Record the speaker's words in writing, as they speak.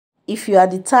if you are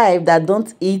the type that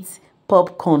don't eat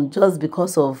popcorn just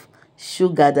because of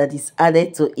sugar that is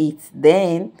added to it,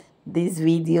 then this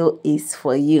video is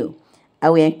for you. I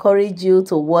will encourage you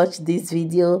to watch this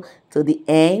video to the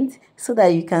end so that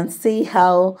you can see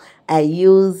how I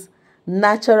use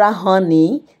natural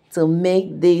honey to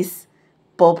make this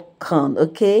popcorn.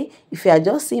 Okay, if you are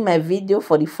just seeing my video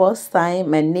for the first time,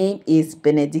 my name is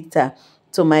Benedicta.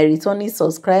 To my returning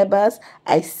subscribers,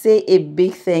 I say a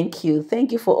big thank you.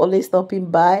 Thank you for always stopping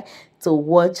by to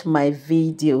watch my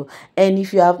video. And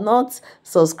if you have not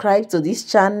subscribed to this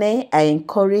channel, I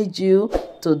encourage you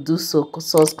to do so.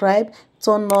 Subscribe,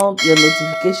 turn on your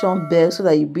notification bell so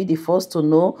that you'll be the first to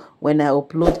know when I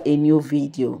upload a new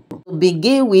video. To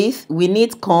begin with, we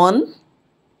need corn,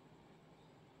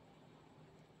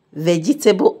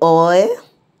 vegetable oil.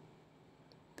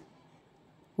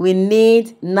 We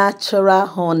need natural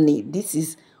honey. This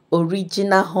is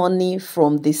original honey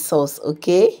from the source,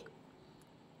 okay?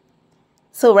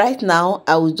 So right now,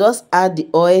 I will just add the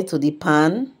oil to the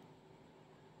pan.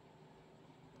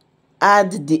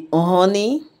 Add the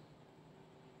honey.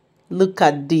 Look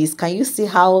at this. Can you see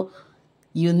how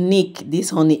unique this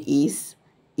honey is?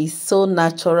 It's so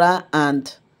natural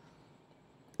and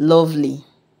lovely.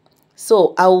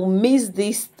 So I will mix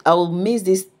this.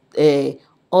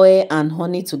 Oil and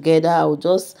honey together. I will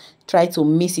just try to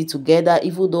mix it together,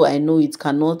 even though I know it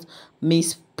cannot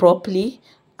mix properly.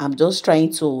 I'm just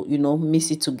trying to,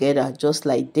 mix it together just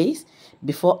like this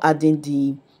before adding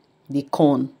the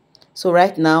corn. So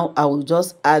right now I will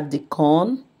just add the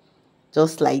corn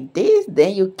just like this.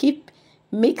 Then you keep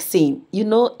mixing. It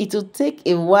will take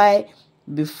a while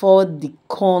before the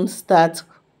corn starts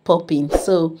popping.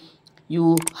 So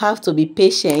you have to be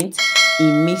patient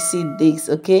in mixing this,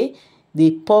 okay?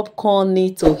 The popcorn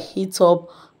need to heat up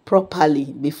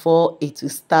properly before it will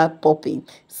start popping.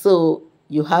 So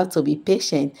you have to be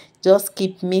patient. Just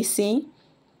keep mixing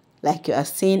like you are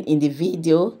seeing in the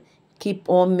video. Keep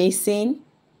on mixing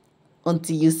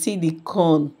until you see the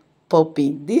corn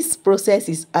popping. This process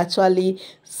is actually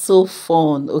so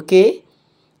fun, okay?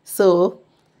 So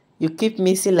you keep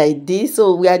mixing like this.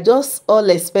 So we are just all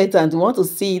expectant. We want to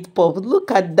see it pop. Look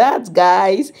at that,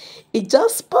 guys. It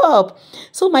just popped.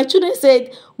 So my children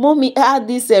said, Mommy, add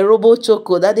this Robo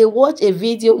Choco. That they watch a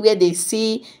video where they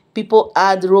see people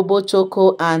add Robo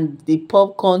Choco and the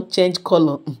popcorn change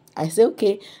color. I say,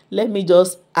 okay, let me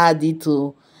just add it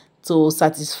to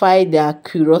satisfy their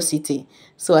curiosity.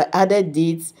 So I added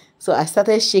it. So I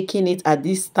started shaking it at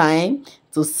this time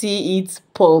to see it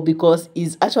pop, because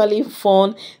it's actually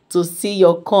fun to see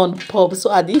your corn pop. So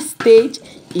at this stage,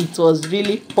 it was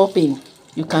really popping.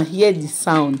 You can hear the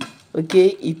sound, okay?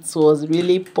 It was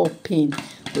really popping,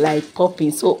 like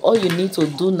popping. So all you need to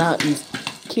do now is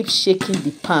keep shaking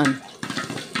the pan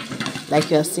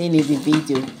like you are seeing in the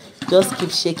video. Just keep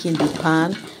shaking the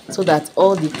pan so that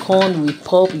all the corn will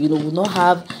pop. You will not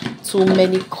have too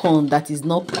many corn that is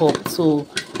not popped. So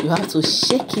you have to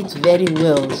shake it very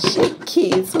well. Shake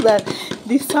it so that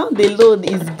the sound alone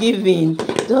is giving.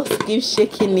 Just keep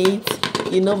shaking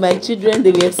it. My children,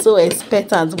 they were so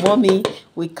expectant. Mommy,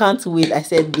 we can't wait. I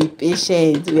said, be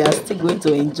patient. We are still going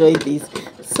to enjoy this.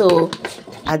 So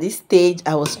at this stage,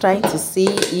 I was trying to see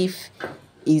if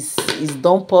it's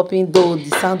done popping, though the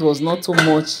sound was not too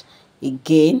much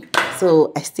again.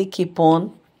 So I still keep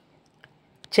on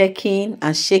checking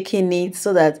and shaking it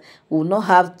so that we will not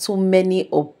have too many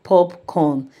of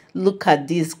popcorn. Look at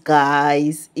this,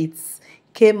 guys. It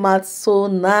came out so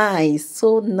nice,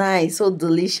 so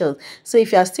delicious. So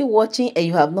if you are still watching and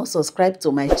you have not subscribed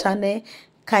to my channel,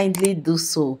 kindly do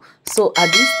so. So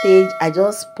at this stage, I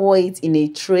just pour it in a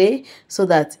tray so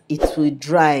that it will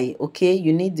dry, okay?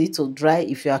 You need it to dry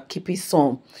if you are keeping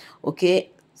some,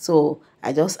 okay? So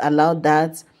I just allow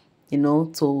that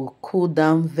to cool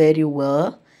down very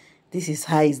well. This is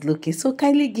how it's looking. So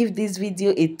kindly give this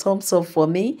video a thumbs up for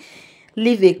me.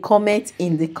 Leave a comment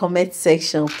in the comment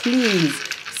section, please.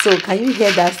 So can you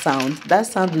hear that sound? That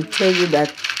sound will tell you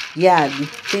that, yeah,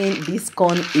 this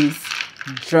corn is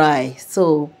dry.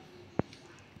 So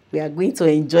we are going to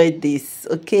enjoy this,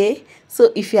 okay?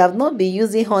 So if you have not been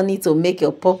using honey to make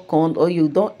your popcorn, or you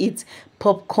don't eat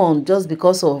popcorn just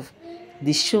because of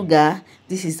the sugar,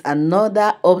 this is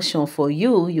another option for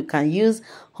you. You can use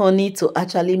honey to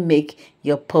actually make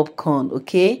your popcorn,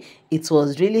 okay? It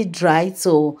was really dry,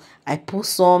 so I put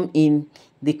some in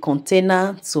the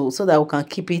container so that we can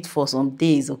keep it for some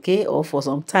days, okay, or for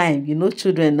some time.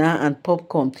 Children now and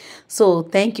popcorn. So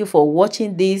thank you for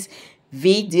watching this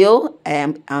video.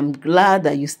 I'm glad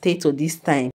that you stayed to this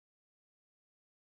time.